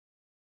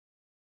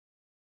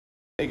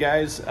Hey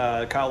guys,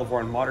 Kyle of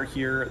Modder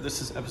here.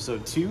 This is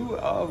episode 2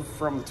 of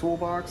From the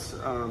Toolbox.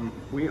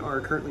 We are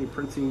currently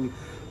printing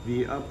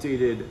the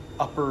updated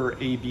upper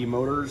AB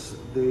motors.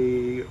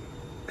 They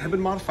have been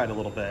modified a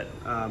little bit.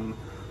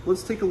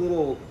 Let's take a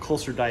little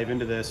closer dive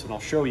into this and I'll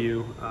show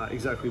you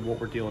exactly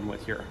what we're dealing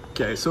with here.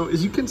 Okay, so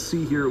as you can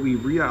see here, we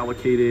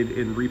reallocated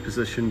and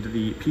repositioned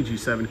the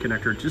PG7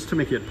 connector just to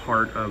make it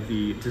part of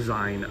the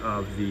design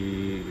of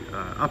the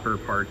upper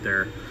part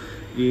there.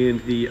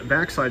 And the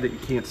backside that you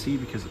can't see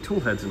because the tool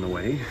head's in the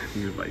way,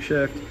 moved by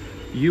shift,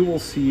 you will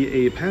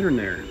see a pattern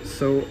there.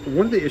 So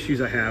one of the issues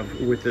I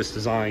have with this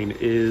design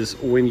is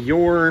when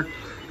your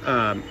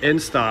end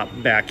stop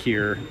back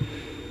here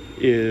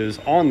is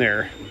on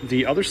there,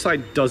 the other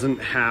side doesn't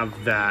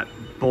have that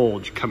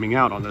bulge coming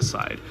out on this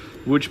side,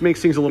 which makes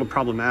things a little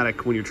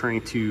problematic when you're trying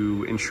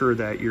to ensure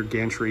that your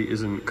gantry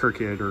isn't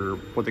crooked or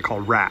what they call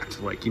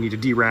racked, like you need to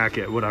de-rack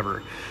it,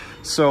 whatever.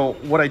 So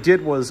what I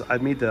did was I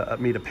made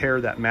a pair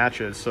that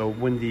matches. So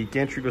when the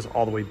gantry goes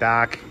all the way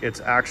back,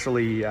 it's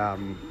actually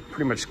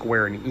pretty much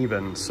square and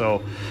even.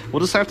 So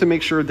we'll just have to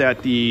make sure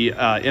that the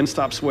end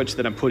stop switch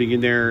that I'm putting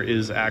in there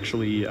is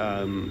actually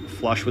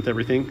flush with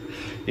everything.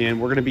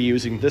 And we're going to be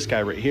using this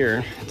guy right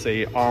here. It's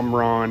a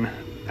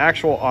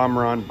actual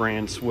Omron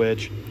brand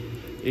switch.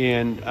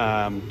 And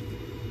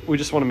we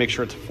just want to make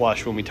sure it's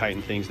flush when we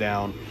tighten things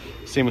down.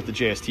 Same with the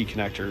JST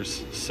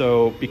connectors.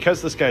 So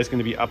because this guy is going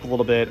to be up a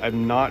little bit,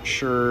 I'm not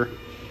sure.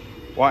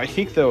 Well, I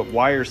think the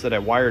wires that I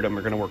wired them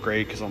are going to work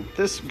great because on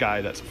this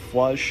guy that's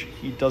flush,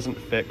 he doesn't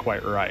fit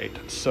quite right.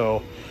 So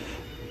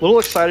a little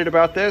excited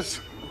about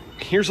this.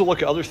 Here's a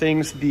look at other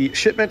things. The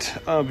shipment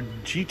of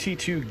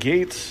GT2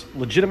 gates,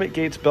 legitimate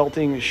gates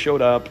belting,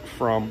 showed up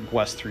from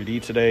West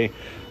 3D today.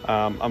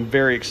 I'm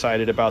very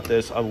excited about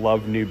this. I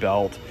love new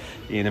belt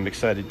and I'm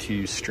excited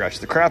to stretch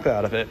the crap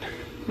out of it.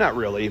 Not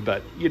really,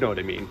 but you know what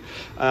I mean.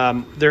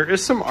 There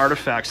is some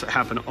artifacts that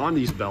happen on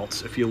these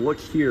belts. If you look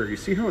here, you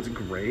see how it's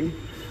gray?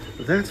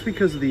 That's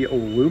because the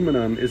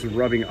aluminum is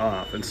rubbing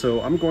off. And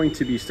so I'm going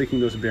to be sticking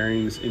those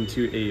bearings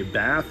into a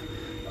bath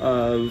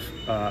of,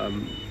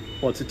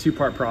 well, it's a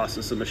two-part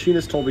process. The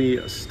machinist told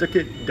me stick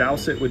it,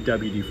 douse it with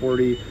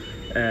WD-40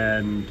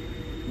 and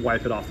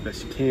wipe it off the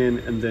best you can,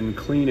 and then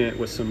clean it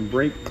with some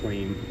brake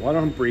clean. Well, I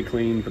don't have brake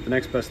clean, but the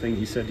next best thing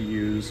he said to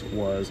use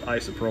was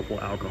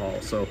isopropyl alcohol.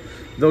 So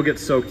they'll get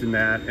soaked in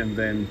that, and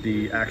then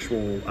the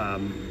actual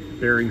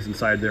bearings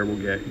inside there will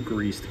get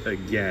greased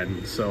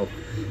again. So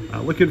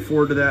looking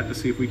forward to that to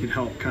see if we can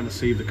help kind of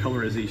save the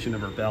colorization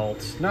of our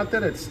belts. Not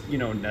that it's, you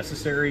know,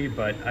 necessary,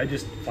 but I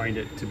just find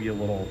it to be a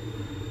little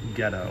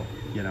ghetto,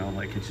 you know,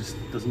 like it just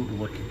doesn't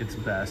look its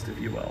best, if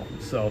you will.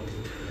 So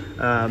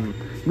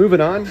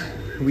moving on,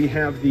 we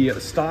have the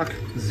stock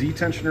Z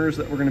tensioners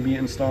that we're going to be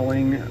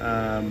installing,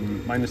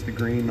 minus the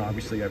green.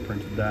 Obviously I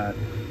printed that.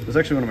 It was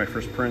actually one of my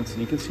first prints,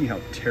 and you can see how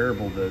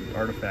terrible the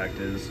artifact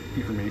is,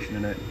 deformation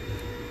in it.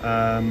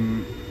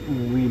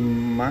 We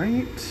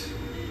might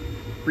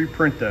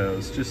reprint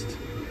those just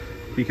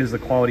because the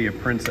quality of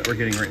prints that we're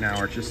getting right now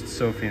are just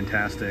so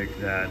fantastic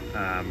that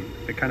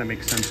it kind of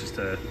makes sense just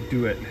to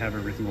do it and have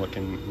everything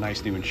looking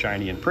nice, new and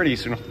shiny and pretty,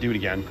 so you don't have to do it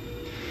again.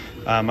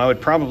 I would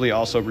probably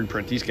also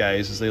reprint these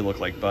guys as they look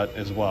like butt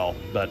as well.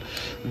 But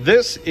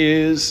this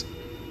is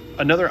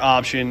another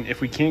option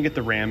if we can't get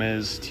the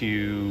Ramas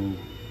to,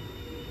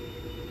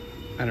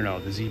 I don't know,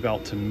 the Z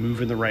belt to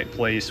move in the right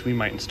place, we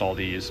might install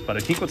these. But I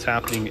think what's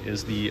happening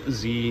is the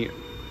Z,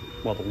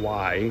 well, the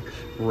Y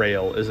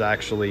rail is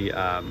actually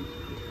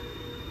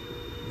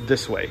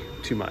this way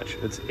too much.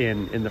 It's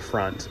in the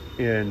front,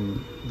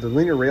 and the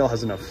linear rail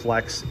has enough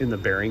flex in the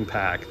bearing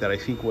pack that I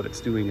think what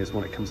it's doing is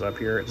when it comes up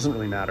here, it doesn't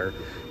really matter.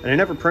 And I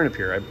never print up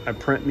here. I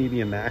print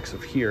maybe a max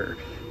of here.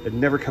 It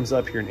never comes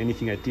up here in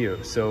anything I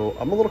do. So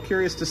I'm a little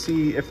curious to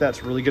see if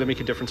that's really going to make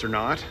a difference or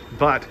not,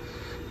 but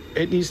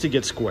it needs to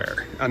get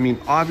square. I mean,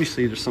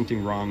 obviously there's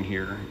something wrong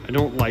here. I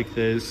don't like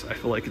this. I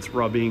feel like it's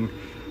rubbing.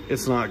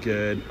 It's not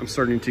good. I'm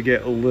starting to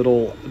get a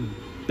little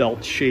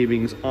belt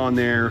shavings on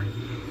there,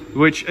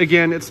 which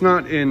again, it's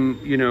not in,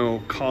 you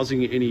know,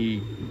 causing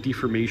any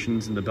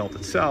deformations in the belt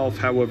itself.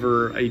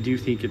 However, I do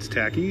think it's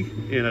tacky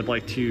and I'd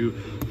like to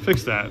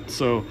fix that.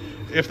 So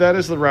if that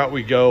is the route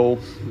we go,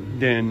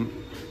 then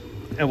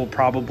I will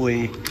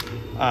probably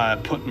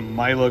put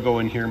my logo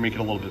in here, make it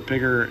a little bit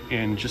bigger,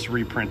 and just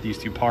reprint these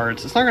two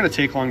parts. It's not going to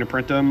take long to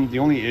print them. The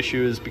only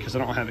issue is because I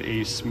don't have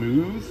a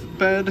smooth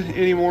bed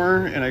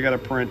anymore and I got to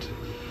print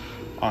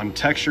on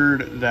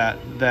textured,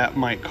 that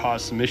might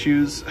cause some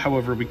issues.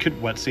 However, we could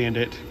wet sand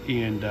it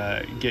and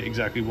get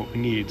exactly what we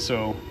need.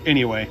 So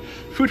anyway,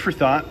 food for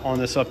thought on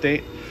this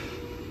update.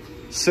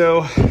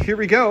 So here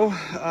we go,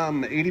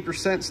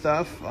 80%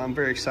 stuff. I'm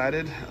very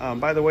excited.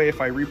 By the way, if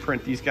I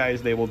reprint these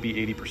guys, they will be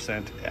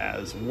 80%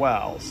 as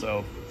well.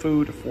 So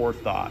food for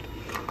thought.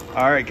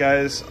 All right,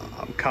 guys,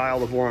 I'm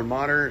Kyle of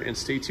Modder, and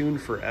stay tuned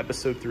for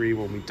episode 3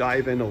 when we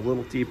dive in a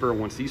little deeper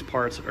once these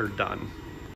parts are done.